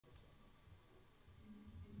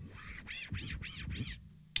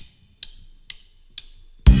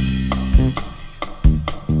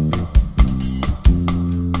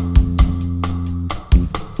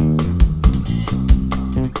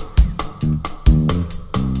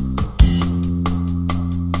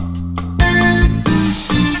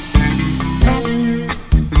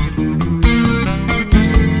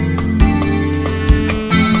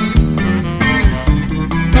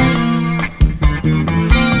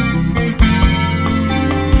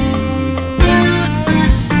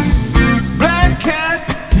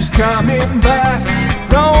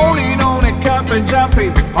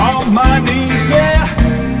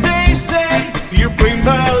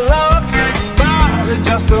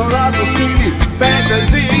just a lot of silly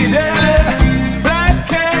fantasies. Yeah, Black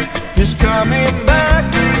Cat is coming back,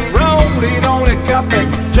 rolling on a carpet,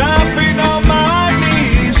 jumping on my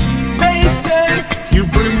knees. They say you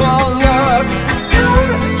bring more love,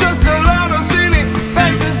 you're just a lot of silly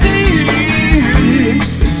fantasies.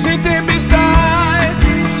 Sitting beside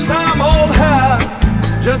some old hat,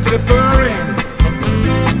 gently purring.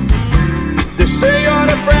 They say you're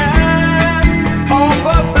a friend of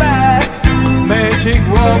a black magic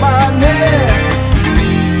woman.